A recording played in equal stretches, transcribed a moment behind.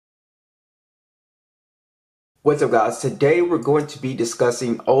What's up, guys? Today we're going to be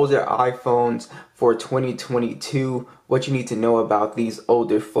discussing older iPhones for 2022, what you need to know about these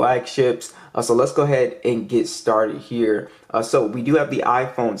older flagships. So let's go ahead and get started here. So we do have the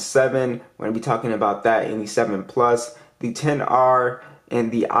iPhone 7. We're going to be talking about that in the 7 Plus, the 10R, and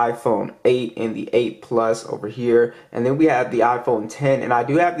the iPhone 8 and the 8 Plus over here. And then we have the iPhone 10, and I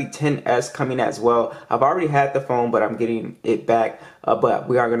do have the 10s coming as well. I've already had the phone, but I'm getting it back. But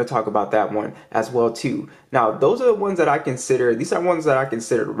we are going to talk about that one as well too. Now, those are the ones that I consider, these are ones that I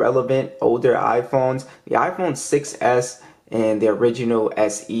consider relevant older iPhones. The iPhone 6s and the original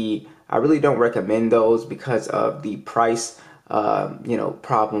SE, I really don't recommend those because of the price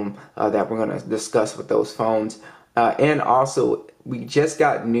problem that we're going to discuss with those phones. And also, we just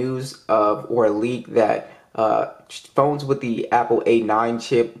got news of or a leak that phones with the Apple A9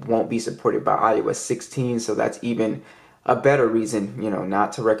 chip won't be supported by iOS 16, so that's even a better reason,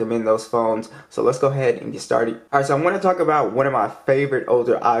 not to recommend those phones. So let's go ahead and get started. All right, so I want to talk about one of my favorite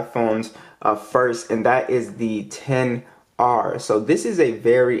older iPhones first, and that is the 10R. So this is a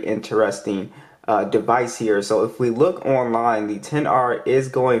very interesting device here. So if we look online, the 10R is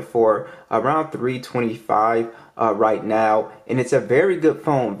going for around $325 right now, and it's a very good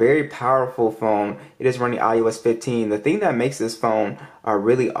phone, very powerful phone. It is running iOS 15. The thing that makes this phone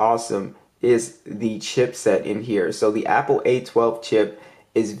really awesome is the chipset in here. So the Apple A12 chip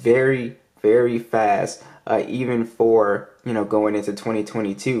is very, very fast, even for going into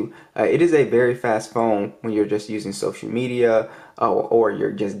 2022. It is a very fast phone when you're just using social media or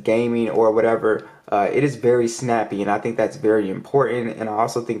you're just gaming or whatever. It is very snappy, and I think that's very important. And I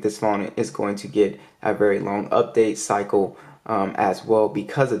also think this phone is going to get a very long update cycle as well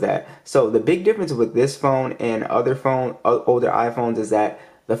because of that. So the big difference with this phone and other older iPhones is that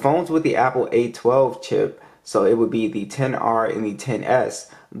the phones with the Apple A12 chip, so it would be the 10R and the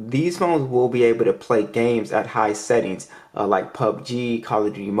 10s, these phones will be able to play games at high settings like PUBG, Call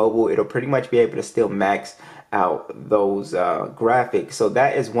of Duty Mobile. It'll pretty much be able to still max out those graphics. So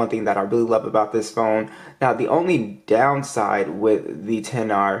that is one thing that I really love about this phone. Now, the only downside with the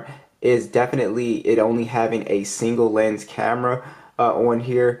 10R is definitely it only having a single lens camera on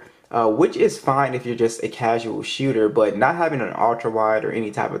here. Which is fine if you're just a casual shooter, but not having an ultra wide or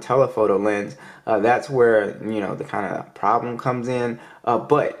any type of telephoto lens, that's where the kind of problem comes in.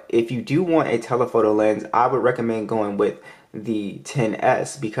 But if you do want a telephoto lens, I would recommend going with the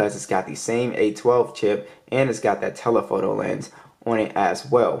 10s because it's got the same A12 chip and it's got that telephoto lens on it as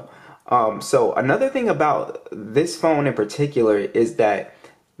well. So another thing about this phone in particular is that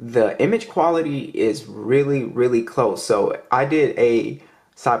the image quality is really, really close. So I did a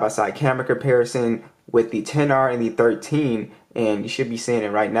side-by-side camera comparison with the 10R and the 13, and you should be seeing it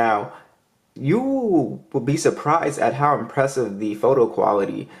right now. You will be surprised at how impressive the photo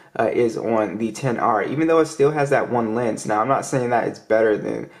quality is on the 10R, even though it still has that one lens. Now, I'm not saying that it's better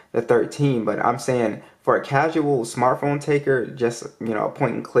than the 13, but I'm saying for a casual smartphone taker, just a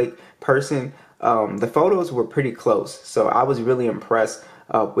point and click person, the photos were pretty close. So I was really impressed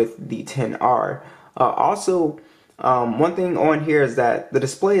with the 10R. Also, one thing on here is that the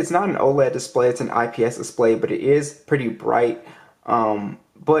display, it's not an OLED display, it's an IPS display, but it is pretty bright.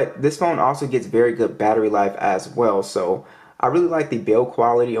 But this phone also gets very good battery life as well. So I really like the build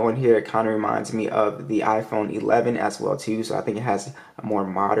quality on here. It kind of reminds me of the iPhone 11 as well too. So I think it has a more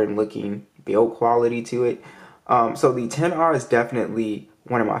modern looking build quality to it. So the 10R is definitely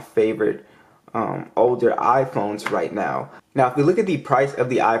one of my favorite older iPhones right now. Now, if we look at the price of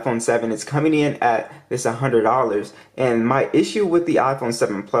the iPhone 7, it's coming in at this $100. And my issue with the iPhone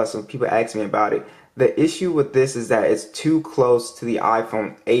 7 Plus, when people ask me about it, the issue with this is that it's too close to the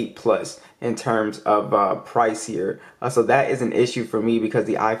iPhone 8 Plus in terms of price here. So that is an issue for me because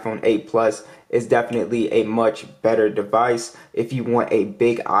the iPhone 8 Plus is definitely a much better device if you want a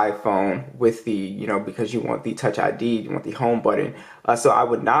big iPhone with the, because you want the Touch ID, you want the home button. So I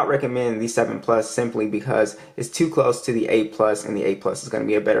would not recommend the 7 Plus simply because it's too close to the 8 Plus, and the 8 Plus is going to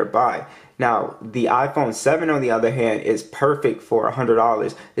be a better buy. Now, the iPhone 7, on the other hand, is perfect for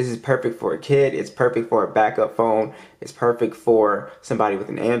 $100. This is perfect for a kid. It's perfect for a backup phone. It's perfect for somebody with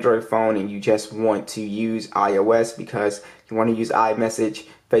an Android phone and you just want to use iOS because you want to use iMessage,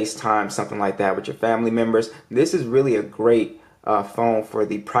 FaceTime, something like that with your family members. This is really a great phone for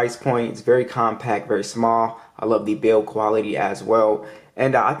the price point. It's very compact, very small. I love the build quality as well.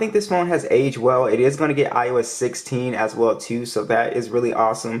 And I think this phone has aged well. It is going to get iOS 16 as well too, so that is really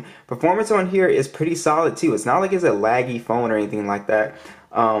awesome. Performance on here is pretty solid too. It's not like it's a laggy phone or anything like that.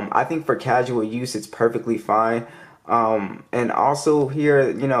 I think for casual use, it's perfectly fine. And also here,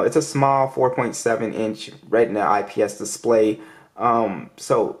 it's a small 4.7-inch Retina IPS display.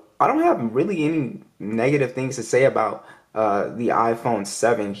 So I don't have really any negative things to say about the iPhone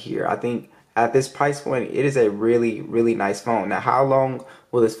 7 here. I think at this price point, it is a really, really nice phone. Now, how long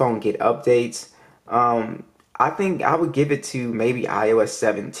will this phone get updates? I think I would give it to maybe iOS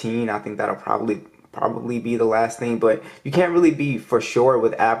 17. I think that'll probably be the last thing, but you can't really be for sure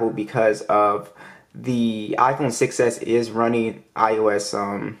with Apple because of the iPhone 6s is running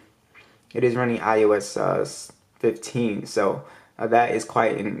iOS it is running iOS 15, so that is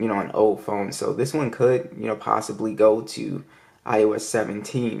quite an old phone. So this one could possibly go to iOS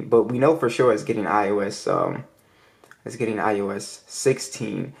 17, but we know for sure it's getting iOS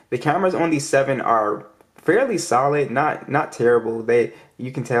 16. The cameras on these 7 are fairly solid, not terrible.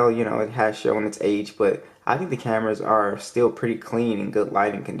 You can tell it has shown its age, but I think the cameras are still pretty clean in good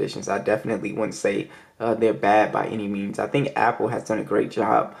lighting conditions. I definitely wouldn't say they're bad by any means. I think Apple has done a great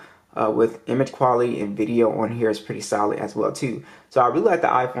job with image quality, and video on here is pretty solid as well too. So I really like the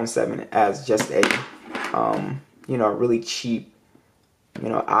iPhone 7 as just a really cheap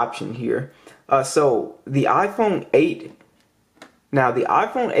option here. So the iPhone 8. Now the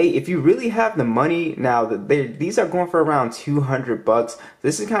iPhone 8, if you really have the money, now these are going for around $200.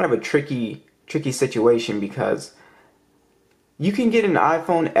 This is kind of a tricky situation because you can get an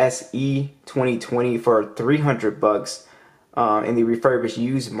iPhone SE 2020 for $300 in the refurbished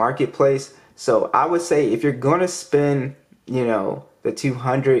used marketplace. So I would say if you're gonna spend the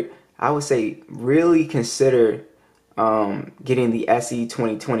 200, I would say really consider getting the SE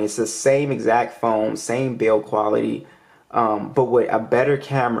 2020. It's the same exact phone, same build quality, but with a better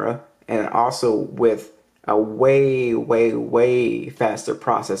camera and also with a way faster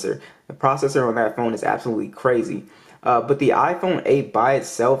processor. The processor on that phone is absolutely crazy. But the iPhone 8 by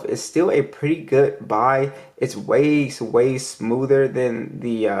itself is still a pretty good buy. It's way smoother than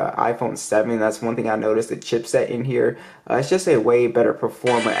the iPhone 7. That's one thing I noticed. The chipset in here, it's just a way better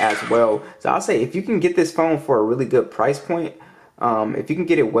performer as well. So I'll say if you can get this phone for a really good price point, if you can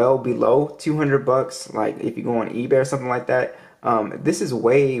get it well below $200, like if you go on eBay or something like that, this is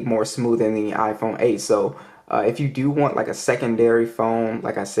way more smooth than the iPhone 8. So if you do want like a secondary phone,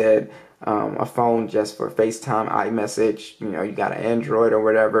 like I said, a phone just for FaceTime, iMessage, you got an Android or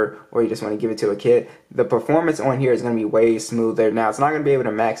whatever, or you just want to give it to a kid, the performance on here is going to be way smoother. Now, it's not going to be able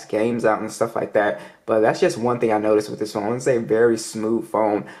to max games out and stuff like that, but that's just one thing I noticed with this phone. It's a very smooth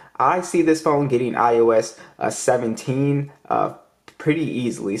phone. I see this phone getting iOS 17 pretty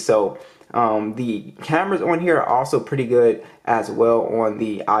easily. So the cameras on here are also pretty good as well on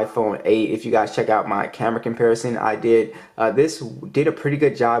the iPhone 8. If you guys check out my camera comparison I did, this did a pretty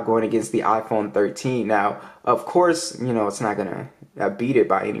good job going against the iPhone 13. Now, of course, it's not gonna beat it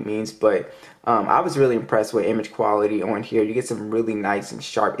by any means, but I was really impressed with image quality on here. You get some really nice and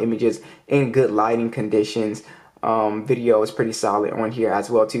sharp images in good lighting conditions. Video is pretty solid on here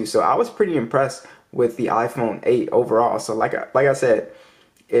as well too. So I was pretty impressed with the iPhone 8 overall. So like I said,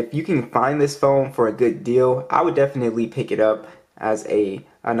 if you can find this phone for a good deal, I would definitely pick it up as a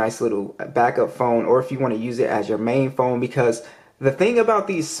nice little backup phone, or if you want to use it as your main phone, because the thing about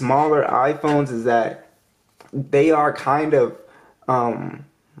these smaller iPhones is that they are kind of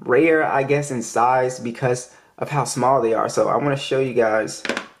rare, I guess, in size because of how small they are. So I want to show you guys,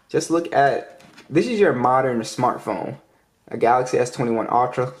 just look at, this is your modern smartphone, a Galaxy S21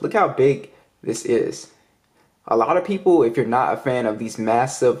 Ultra. Look how big this is. A lot of people, if you're not a fan of these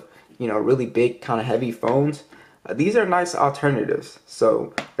massive, really big kind of heavy phones, these are nice alternatives.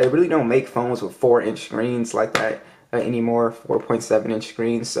 So they really don't make phones with 4-inch screens like that anymore, 4.7-inch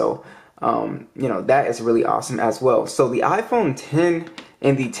screens. So that is really awesome as well. So the iPhone 10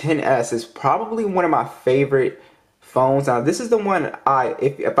 and the 10s is probably one of my favorite phones. Now this is the one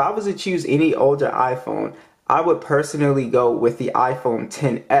if I was to choose any older iPhone, I would personally go with the iPhone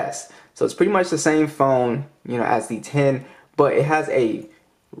 10s. So it's pretty much the same phone, as the 10, but it has a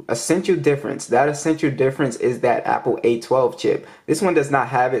essential difference. That essential difference is that Apple A12 chip. This one does not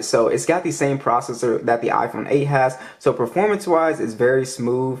have it, so it's got the same processor that the iPhone 8 has. So performance-wise, it's very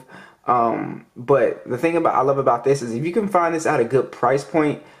smooth. But the thing I love about this is if you can find this at a good price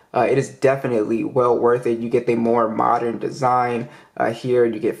point, it is definitely well worth it. You get the more modern design here.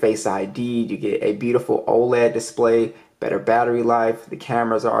 You get Face ID. You get a beautiful OLED display, better battery life. The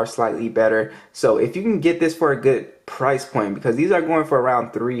cameras are slightly better. So if you can get this for a good price point, because these are going for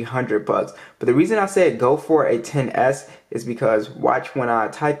around $300. But the reason I said go for a 10s is because watch when I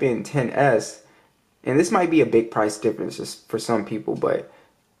type in 10s, and this might be a big price difference just for some people, but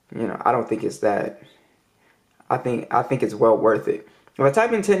I don't think it's that. I think it's well worth it. If I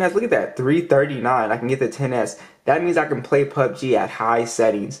type in 10s, look at that, $339. I can get the 10s. That means I can play PUBG at high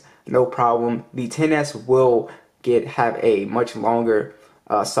settings, no problem. The 10s will have a much longer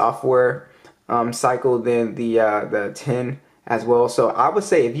software cycle than the 10 as well. So I would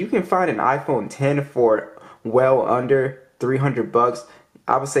say if you can find an iPhone 10 for well under 300 bucks,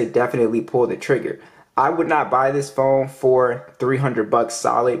 I would say definitely pull the trigger. I would not buy this phone for 300 bucks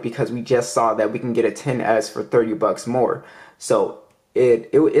solid because we just saw that we can get a 10s for 30 bucks more. So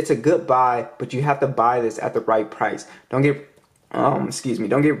it's a good buy, but you have to buy this at the right price. Don't get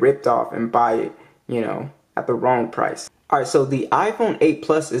don't get ripped off and buy it, at the wrong price. All right, so the iPhone 8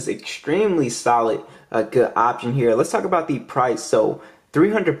 Plus is extremely solid, a good option here. Let's talk about the price. So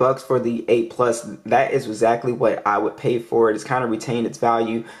 300 bucks for the 8 Plus, that is exactly what I would pay for it. It's kind of retained its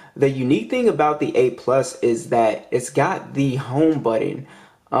value. The unique thing about the 8 Plus is that it's got the home button,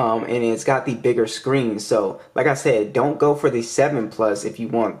 and it's got the bigger screen. So like I said, don't go for the 7 Plus if you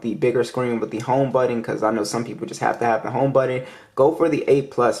want the bigger screen with the home button, because I know some people just have to have the home button. Go for the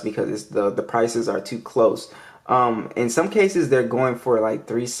 8 Plus because the prices are too close. In some cases they're going for like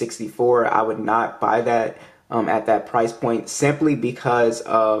 364. I would not buy that at that price point, simply because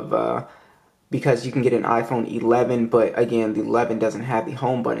because you can get an iPhone 11, but again, the 11 doesn't have the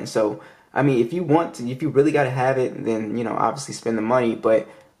home button. So I mean, if you really got to have it, then obviously spend the money. But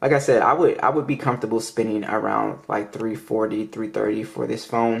like I said, I would be comfortable spending around like 340, 330 for this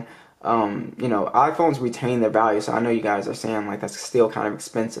phone. iPhones retain their value, so I know you guys are saying like that's still kind of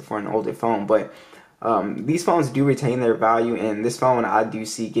expensive for an older phone, but these phones do retain their value, and this phone I do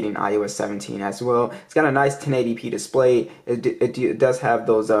see getting iOS 17 as well. It's got a nice 1080p display. It does have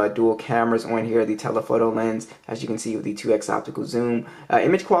those dual cameras on here, the telephoto lens, as you can see with the 2x optical zoom.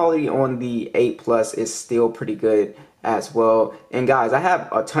 Image quality on the 8 Plus is still pretty good as well. And guys, I have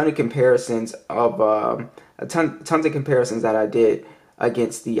a ton of comparisons of tons of comparisons that I did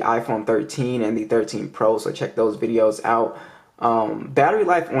against the iPhone 13 and the 13 Pro, so check those videos out. Battery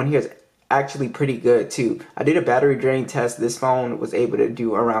life on here is actually pretty good too. I did a battery drain test. This phone was able to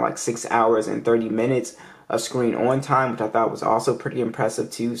do around like 6 hours and 30 minutes of screen on time, which I thought was also pretty impressive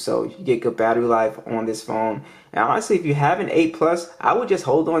too. So you get good battery life on this phone. And honestly, if you have an 8 Plus, I would just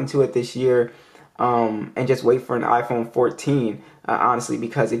hold on to it this year and just wait for an iPhone 14, honestly,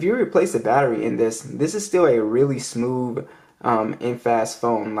 because if you replace the battery in this is still a really smooth and fast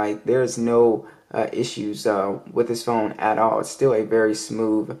phone. Like, there's no issues with this phone at all. It's still a very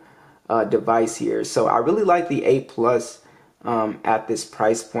smooth device here. So I really like the 8 Plus at this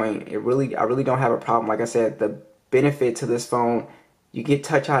price point. I really don't have a problem. Like I said, the benefit to this phone, you get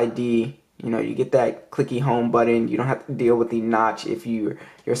Touch ID, you get that clicky home button. You don't have to deal with the notch if you're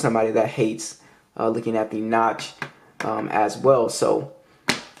somebody that hates looking at the notch as well. So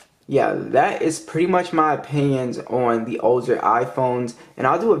yeah, that is pretty much my opinions on the older iPhones, and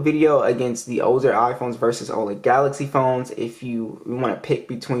I'll do a video against the older iPhones versus older Galaxy phones. If you want to pick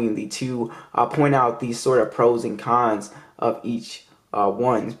between the two, I'll point out these sort of pros and cons of each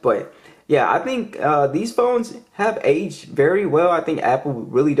ones. But yeah, I think these phones have aged very well. I think Apple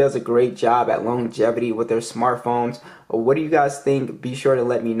really does a great job at longevity with their smartphones. What do you guys think? Be sure to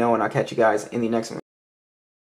let me know, and I'll catch you guys in the next one.